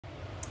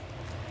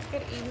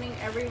Good evening,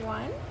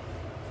 everyone.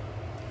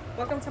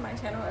 Welcome to my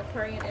channel,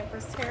 Aquarian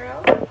Empress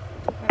Tarot.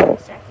 My name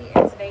is Jackie,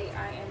 and today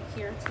I am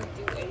here to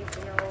do a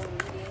general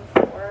reading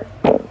for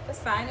the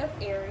sign of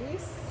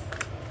Aries.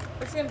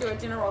 We're just going to do a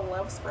general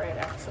love spread,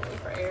 actually,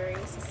 for Aries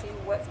to see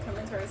what's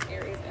coming towards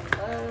Aries in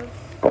love.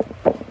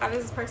 How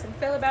does this person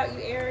feel about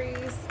you,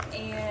 Aries?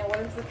 And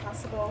what is the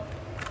possible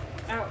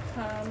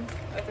outcome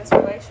of this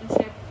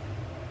relationship?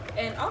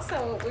 And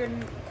also, we're going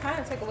to kind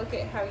of take a look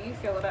at how you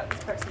feel about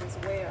this person as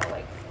well.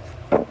 Like,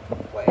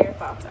 what your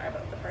thoughts are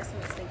about the person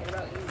that's thinking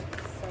about you.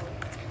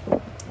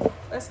 So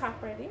let's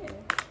hop right in.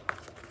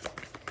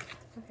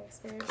 Okay,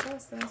 Spirit, show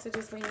us the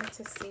messages we need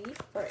to see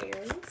for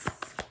Aries.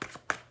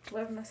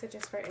 Love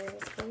messages for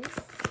Aries, please.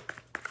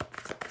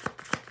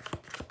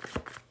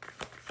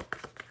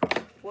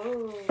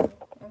 Whoa.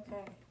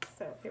 Okay,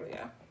 so here we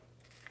go.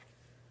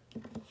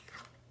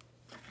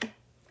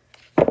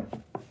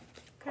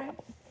 Okay.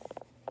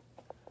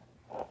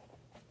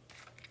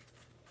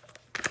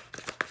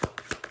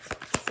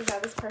 See how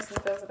this person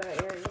feels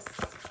about Aries.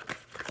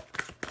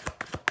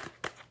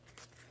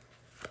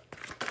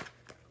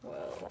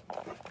 Whoa.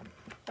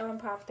 That one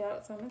popped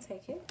out, so I'm going to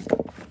take it.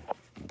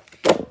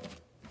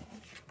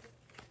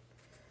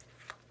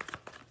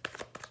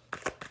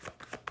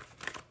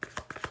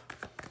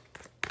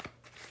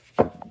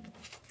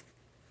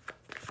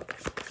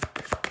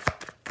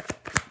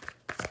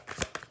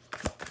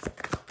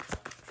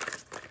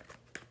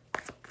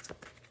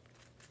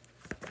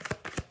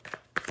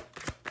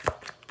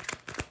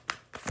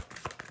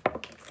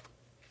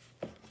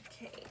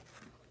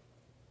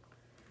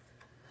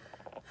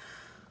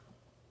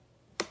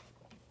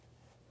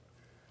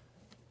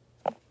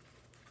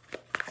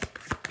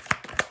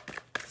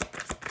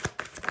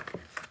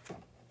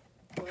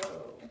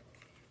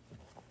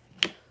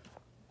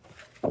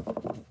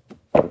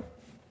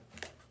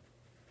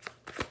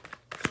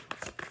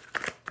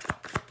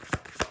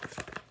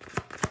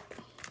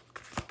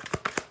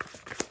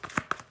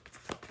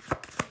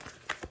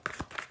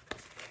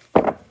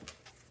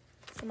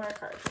 My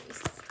card,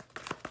 please.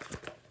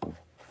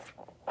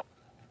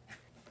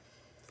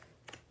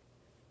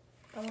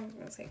 I'm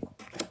going to take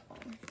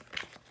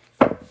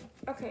one.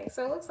 Okay,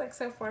 so it looks like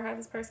so far how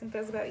this person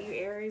feels about you,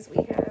 Aries.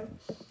 We have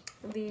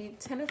the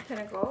Ten of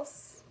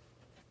Pentacles.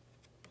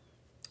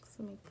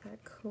 So make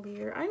that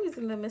clear. I'm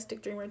using the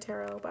Mystic Dreamer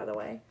Tarot, by the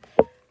way.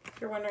 If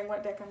you're wondering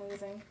what deck I'm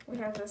using. We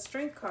have the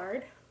Strength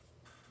card,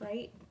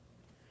 right?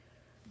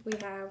 We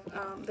have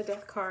the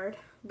Death card,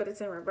 but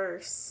it's in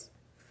reverse.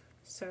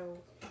 So,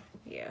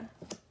 yeah.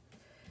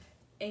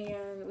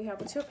 And we have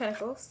the Two of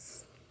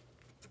Pentacles.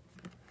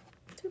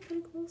 Two of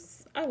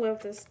Pentacles. I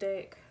love this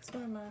deck. It's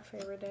one of my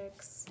favorite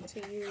decks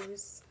to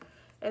use.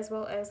 As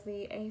well as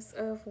the Ace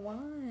of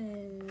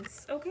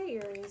Wands.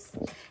 Okay, Aries.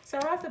 So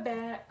right off the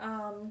bat,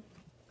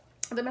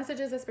 the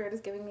messages that Spirit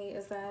is giving me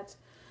is that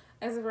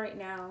as of right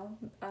now,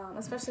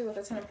 especially with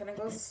the Ten of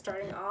Pentacles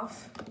starting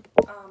off,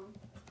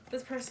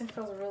 this person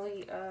feels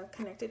really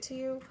connected to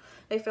you.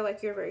 They feel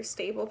like you're a very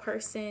stable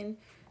person,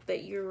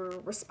 that you're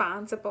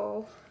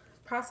responsible,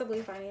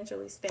 possibly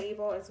financially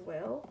stable as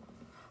well.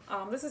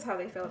 This is how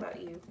they feel about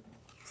you,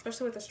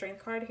 especially with the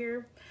Strength card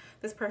here.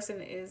 This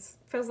person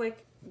feels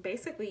like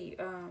basically,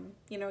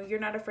 you know, you're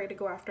not afraid to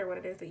go after what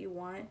it is that you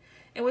want.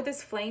 And with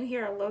this flame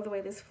here, I love the way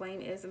this flame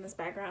is in this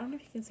background. I don't know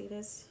if you can see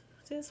this.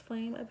 See this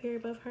flame up here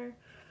above her?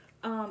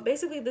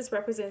 Basically, this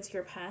represents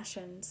your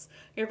passions.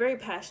 You're a very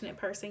passionate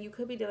person. You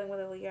could be dealing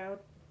with a Leo,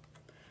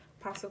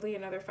 possibly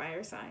another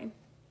fire sign,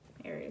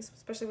 Aries,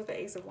 especially with the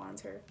Ace of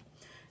Wands here.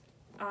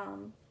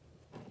 And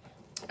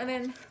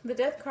then the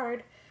Death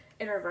card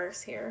in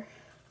reverse here.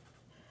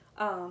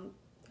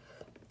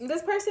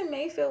 This person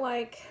may feel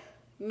like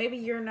maybe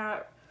you're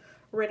not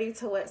ready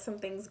to let some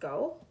things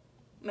go.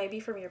 Maybe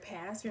from your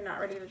past, you're not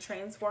ready to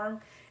transform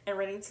and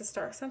ready to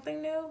start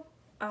something new.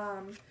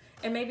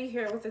 And maybe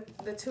here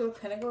with the Two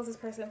of Pentacles, this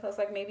person feels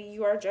like maybe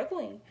you are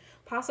juggling,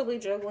 possibly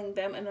juggling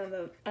them and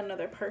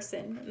another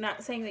person.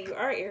 Not saying that you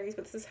are Aries,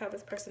 but this is how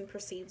this person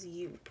perceives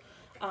you.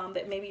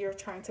 That maybe you're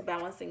trying to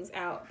balance things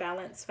out,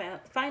 balance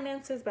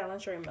finances,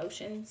 balance your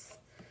emotions.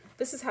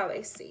 This is how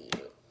they see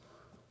you.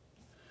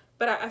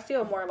 But I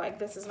feel more like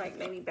this is like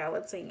maybe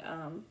balancing,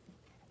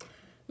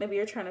 maybe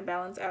you're trying to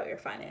balance out your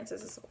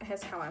finances.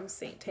 Is how I'm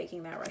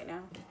taking that right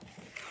now.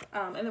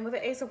 And then with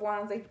the Ace of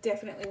Wands, they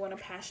definitely want a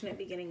passionate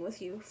beginning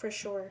with you, for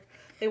sure.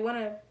 They want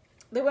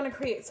to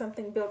create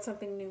something, build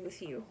something new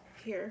with you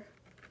here.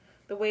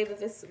 The way that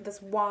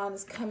this wand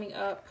is coming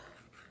up,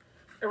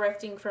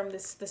 erecting from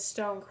this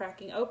stone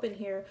cracking open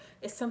here,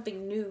 is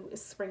something new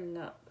is springing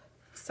up.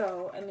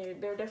 So, and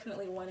they're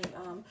definitely wanting,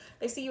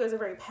 they see you as a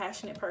very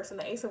passionate person.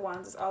 The Ace of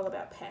Wands is all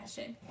about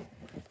passion.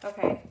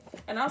 Okay.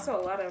 And also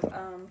a lot of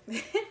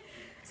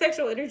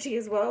sexual energy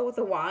as well with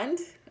the wand.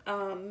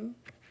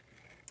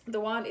 The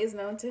wand is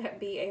known to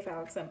be a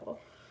phallic symbol.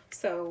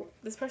 So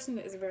this person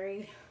is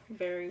very,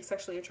 very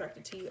sexually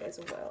attracted to you as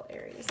well,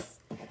 Aries.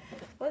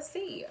 Let's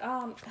see.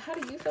 How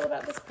do you feel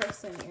about this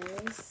person,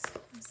 Aries?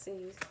 Let's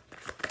see.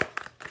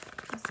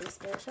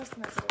 Spirit, show us the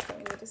messages that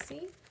we need to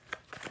see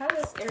How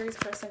does Aries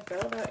person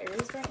feel about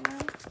Aries right now?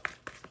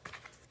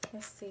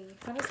 Let's see.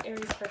 How does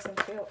Aries person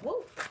feel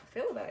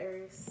about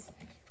Aries?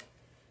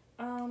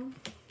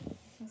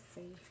 Let's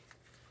see.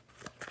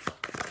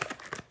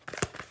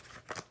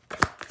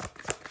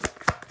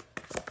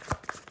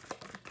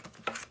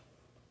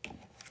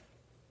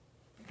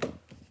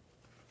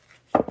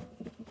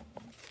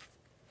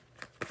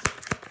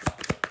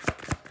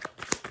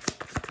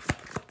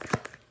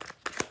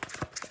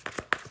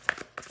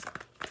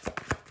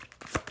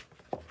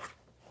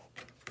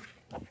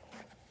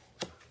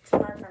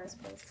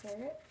 Place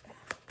it.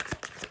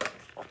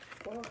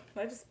 Well,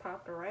 that just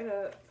popped right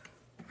up.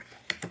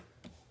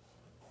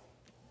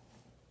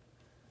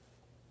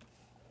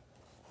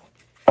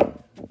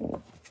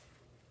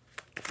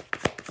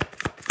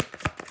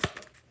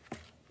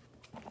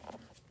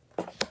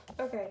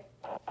 Okay.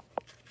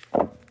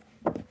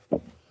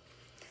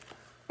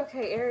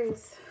 Okay,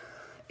 Aries.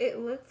 It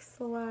looks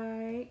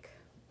like...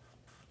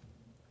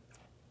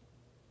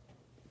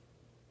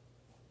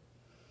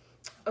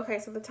 Okay,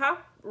 so the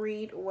top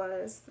read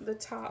was the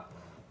top...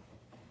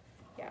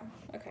 Yeah,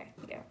 okay,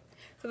 yeah.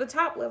 So the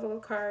top level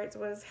of cards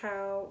was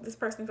how this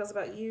person feels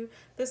about you.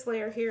 This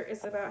layer here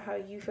is about how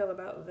you feel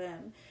about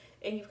them.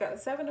 And you've got the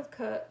Seven of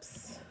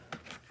Cups,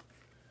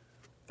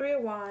 Three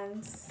of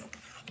Wands.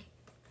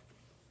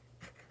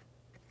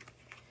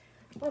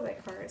 Oh,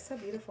 that card is so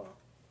beautiful.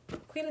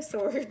 Queen of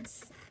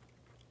Swords,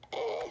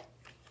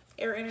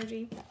 air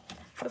energy,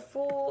 the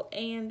Fool,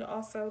 and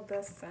also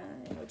the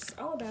Sun, which is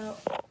all about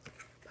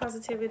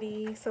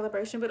positivity,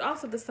 celebration, but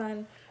also the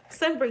Sun.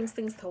 Sun brings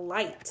things to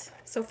light.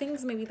 So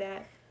things maybe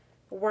that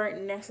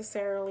weren't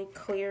necessarily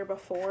clear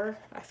before.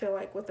 I feel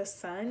like with the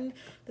Sun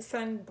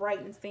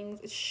brightens things.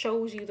 It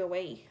shows you the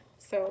way.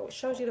 So it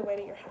shows you the way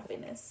to your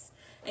happiness.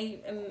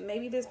 And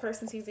maybe this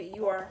person sees that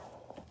you are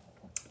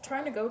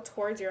trying to go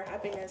towards your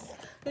happiness.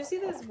 You see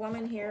this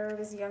woman here,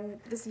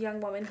 this young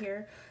woman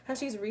here, how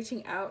she's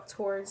reaching out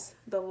towards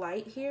the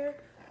light here.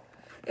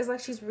 It's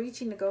like she's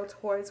reaching to go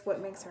towards what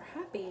makes her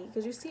happy.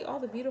 Because you see all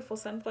the beautiful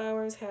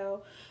sunflowers,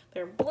 how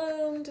they're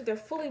bloomed, they're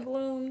fully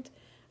bloomed,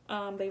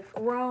 they've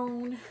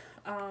grown.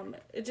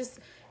 It just,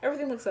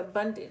 everything looks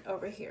abundant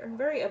over here.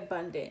 Very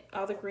abundant.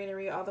 All the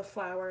greenery, all the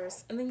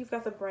flowers. And then you've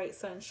got the bright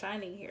sun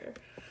shining here.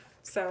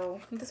 So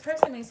this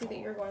person may see that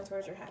you're going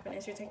towards your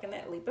happiness. You're taking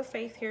that leap of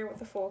faith here with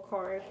the Fool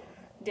card.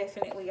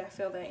 Definitely, I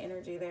feel that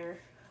energy there.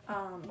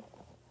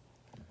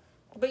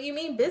 But you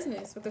mean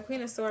business with the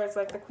Queen of Swords.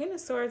 Like, the Queen of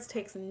Swords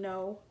takes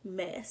no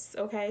mess,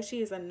 okay?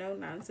 She is a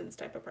no-nonsense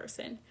type of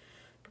person.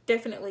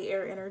 Definitely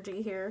air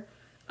energy here.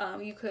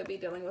 You could be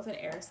dealing with an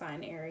air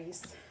sign,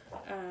 Aries.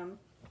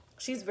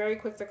 She's very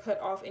quick to cut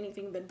off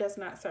anything that does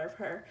not serve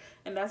her.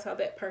 And that's how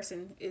that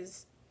person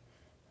is...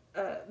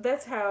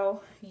 that's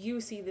how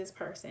you see this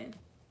person,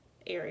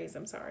 Aries,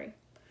 I'm sorry.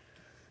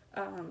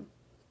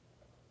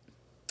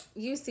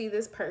 You see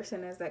this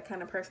person as that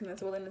kind of person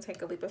that's willing to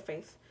take a leap of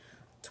faith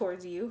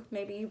towards you.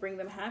 Maybe you bring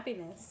them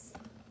happiness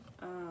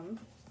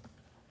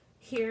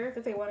here,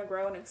 that they want to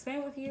grow and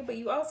expand with you. But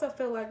you also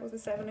feel like with the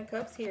Seven of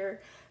Cups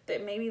here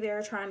that maybe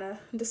they're trying to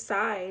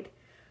decide,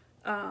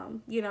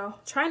 you know,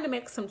 trying to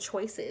make some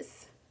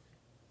choices.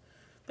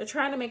 They're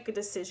trying to make a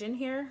decision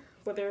here,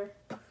 whether,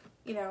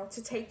 you know,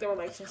 to take the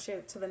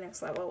relationship to the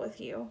next level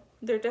with you.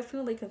 They're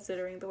definitely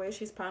considering the way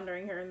she's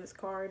pondering her in this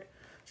card.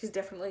 She's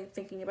definitely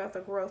thinking about the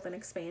growth and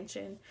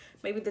expansion.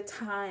 Maybe the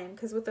time,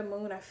 because with the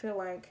moon, I feel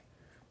like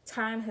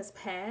time has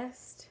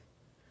passed,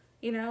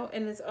 you know,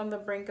 and it's on the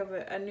brink of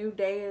a new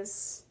day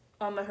is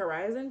on the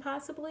horizon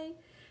possibly.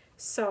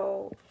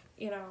 So,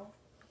 you know,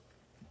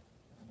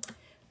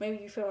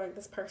 maybe you feel like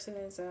this person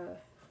is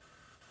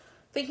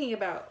thinking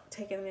about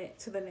taking it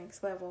to the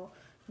next level,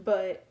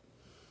 but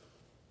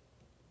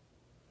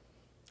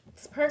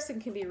this person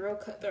can be real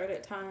cutthroat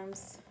at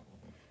times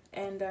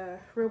and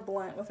real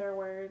blunt with their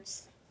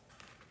words.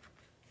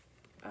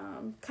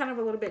 Kind of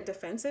a little bit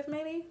defensive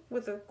maybe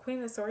with the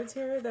Queen of Swords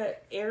here.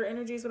 That air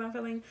energy is what I'm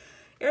feeling.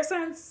 Air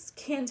signs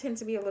can tend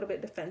to be a little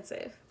bit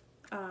defensive.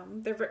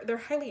 They're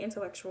highly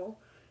intellectual,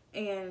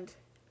 and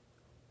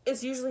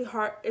it's usually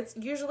hard. It's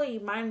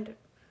usually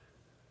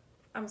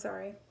I'm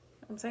sorry,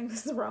 I'm saying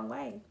this the wrong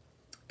way.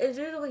 It's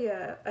usually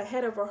a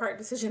head over heart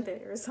decision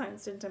that air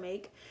signs tend to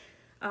make.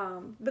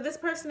 But this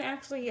person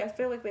actually, I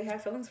feel like they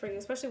have feelings for you,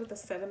 especially with the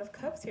Seven of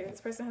Cups here.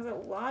 This person has a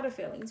lot of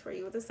feelings for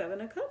you with the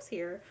Seven of Cups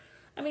here.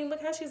 I mean,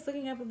 look how she's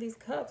looking up at these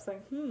cups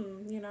like,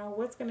 you know,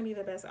 what's going to be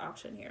the best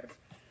option here?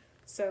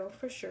 So,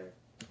 for sure.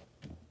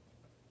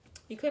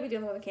 You could be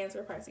dealing with a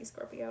Cancer, Pisces,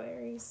 Scorpio,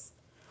 Aries.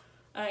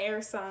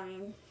 Air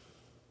sign.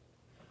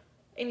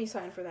 Any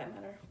sign for that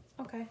matter.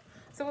 Okay.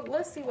 So,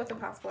 let's see what the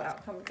possible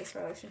outcome of this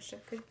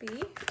relationship could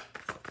be.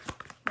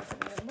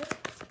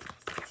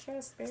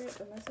 Share Spirit,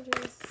 the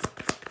messages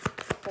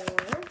for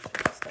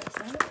star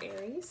sign of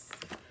Aries.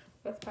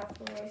 What the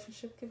possible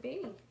relationship could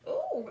be.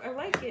 Oh, I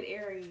like it,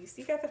 Aries.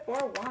 You got the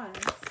Four of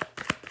Wands.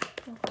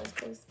 Of course,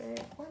 please,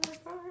 Spirit. 4 more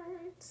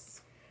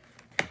cards.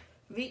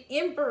 The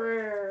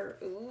Emperor.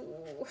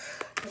 Ooh.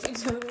 Could be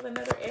dealing with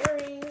another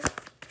Aries.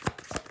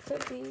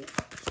 Could be.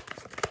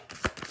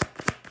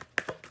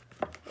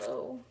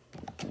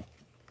 Whoa.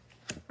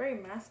 Very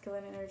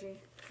masculine energy.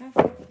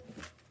 Okay.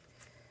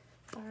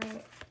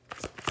 Alright.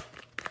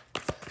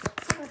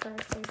 So much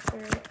Earth, Holy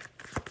Spirit.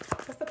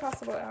 What's the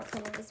possible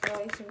outcome of this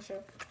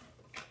relationship?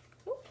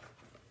 Ooh.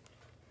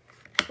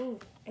 Ooh,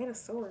 Eight of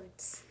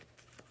Swords.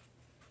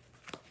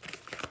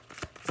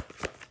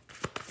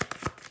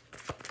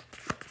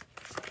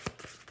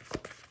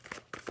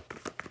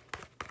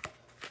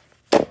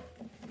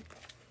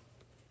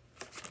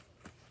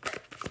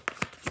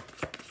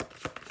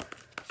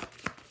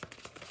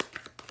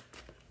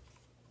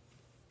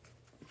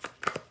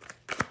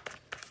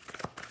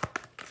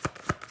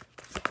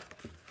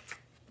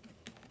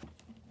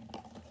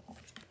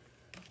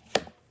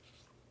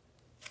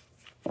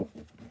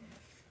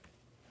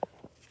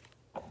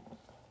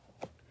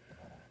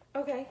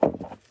 Okay,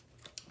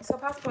 so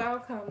possible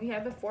outcome, we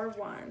have the Four of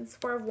Wands.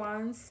 Four of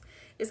Wands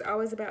is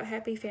always about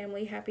happy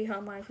family, happy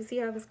home life. You see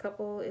how this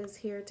couple is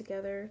here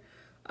together,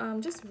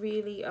 just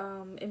really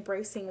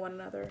embracing one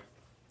another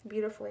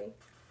beautifully.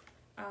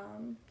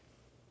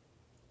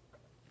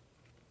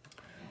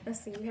 Let's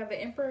see, we have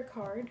the Emperor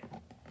card.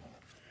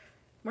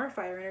 More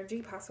fire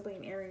energy, possibly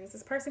in Aries.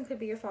 This person could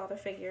be a father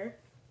figure,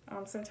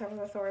 some type of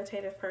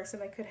authoritative person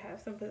that could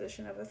have some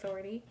position of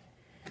authority.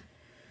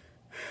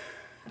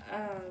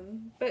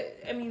 But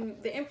I mean,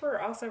 the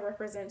Emperor also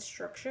represents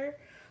structure,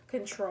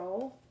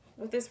 control.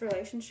 With this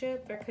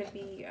relationship, there could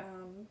be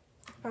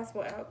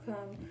possible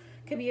outcome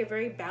could be a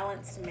very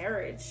balanced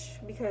marriage,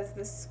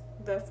 because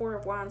the Four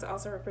of Wands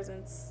also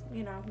represents,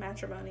 you know,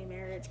 matrimony,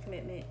 marriage,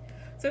 commitment.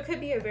 So it could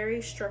be a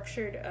very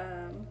structured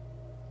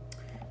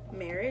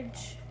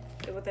marriage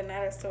with the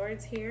Knight of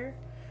Swords here.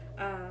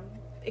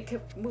 It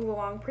could move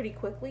along pretty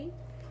quickly,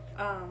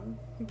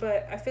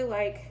 but I feel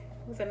like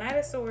with the Knight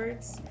of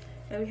Swords,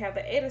 then we have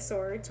the Eight of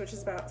Swords, which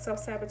is about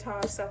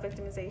self-sabotage,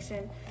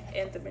 self-victimization,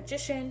 and the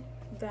Magician,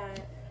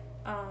 that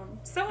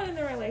someone in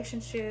the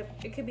relationship,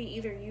 it could be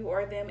either you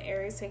or them,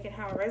 Aries, taking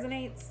how it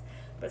resonates,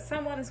 but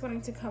someone is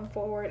wanting to come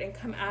forward and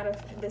come out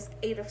of this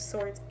Eight of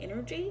Swords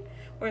energy,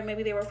 or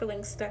maybe they were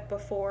feeling stuck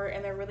before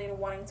and they're really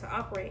wanting to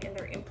operate in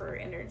their Emperor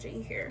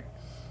energy here.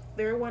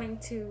 They're wanting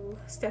to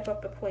step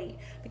up the plate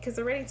because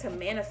they're ready to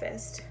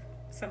manifest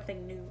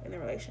something new in the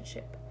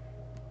relationship.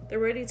 They're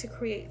ready to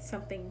create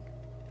something,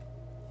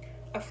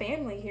 a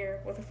family here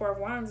with the Four of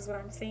Wands is what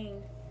I'm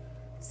seeing.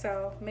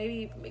 So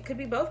maybe it could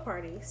be both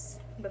parties,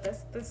 but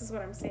this is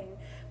what I'm seeing.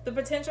 The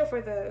potential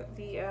for the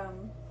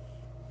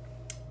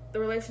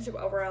relationship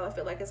overall, I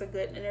feel like, is a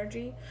good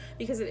energy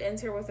because it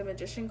ends here with the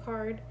Magician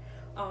card.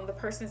 The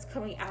person is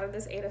coming out of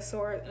this Eight of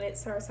Swords and it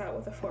starts out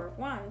with a Four of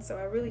Wands. So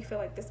I really feel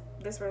like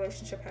this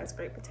relationship has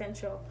great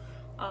potential.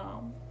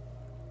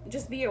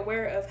 Just be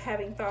aware of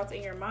having thoughts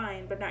in your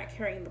mind, but not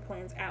carrying the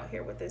plans out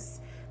here with this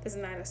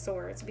Knight of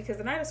Swords, because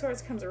the Knight of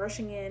Swords comes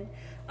rushing in,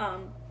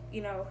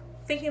 you know,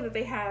 thinking that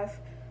they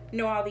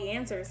know all the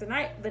answers. The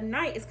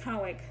Knight is kind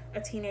of like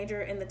a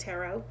teenager in the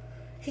tarot.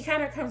 He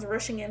kind of comes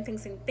rushing in,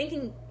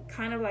 thinking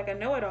kind of like a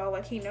know-it-all,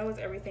 like he knows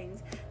everything.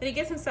 Then he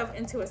gets himself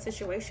into a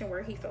situation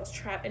where he feels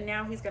trapped, and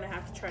now he's going to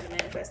have to try to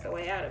manifest a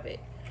way out of it.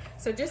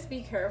 So just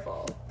be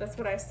careful. That's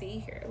what I see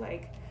here.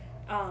 Like,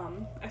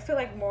 I feel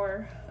like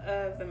more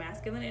of the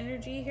masculine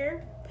energy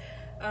here.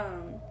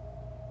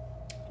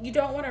 You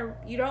don't want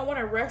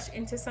to rush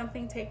into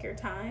something. Take your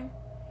time.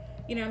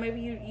 You know,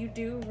 maybe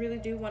you really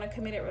do want a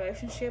committed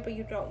relationship, but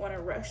you don't want to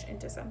rush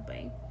into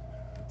something.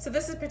 So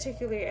this is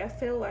particularly, I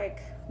feel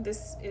like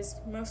this is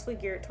mostly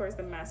geared towards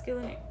the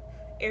masculine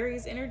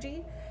Aries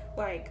energy.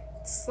 Like,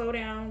 slow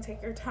down,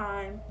 take your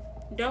time.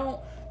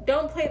 Don't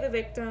play the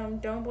victim.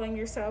 Don't blame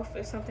yourself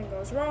if something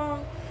goes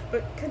wrong,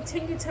 but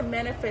continue to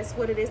manifest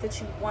what it is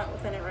that you want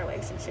within a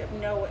relationship.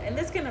 Know it, and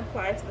this can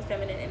apply to the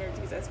feminine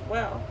energies as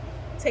well.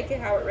 Take it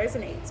how it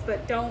resonates,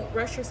 but don't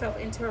rush yourself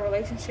into a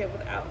relationship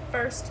without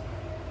first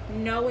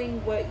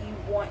knowing what you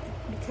want,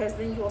 because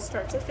then you'll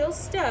start to feel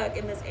stuck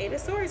in this Eight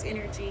of Swords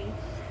energy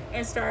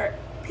and start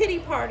pity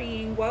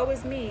partying, woe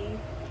is me,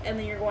 and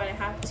then you're going to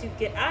have to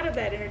get out of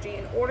that energy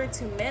in order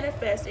to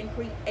manifest and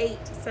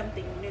create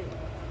something new.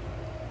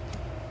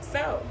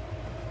 So,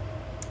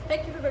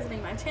 thank you for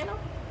visiting my channel,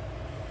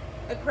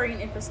 Aquarian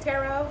Empress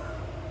Tarot.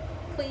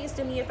 Please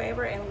do me a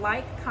favor and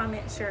like,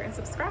 comment, share, and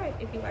subscribe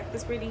if you like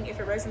this reading. If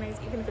it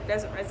resonates, even if it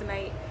doesn't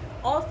resonate,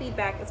 all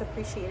feedback is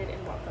appreciated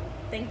and welcome.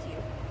 Thank you.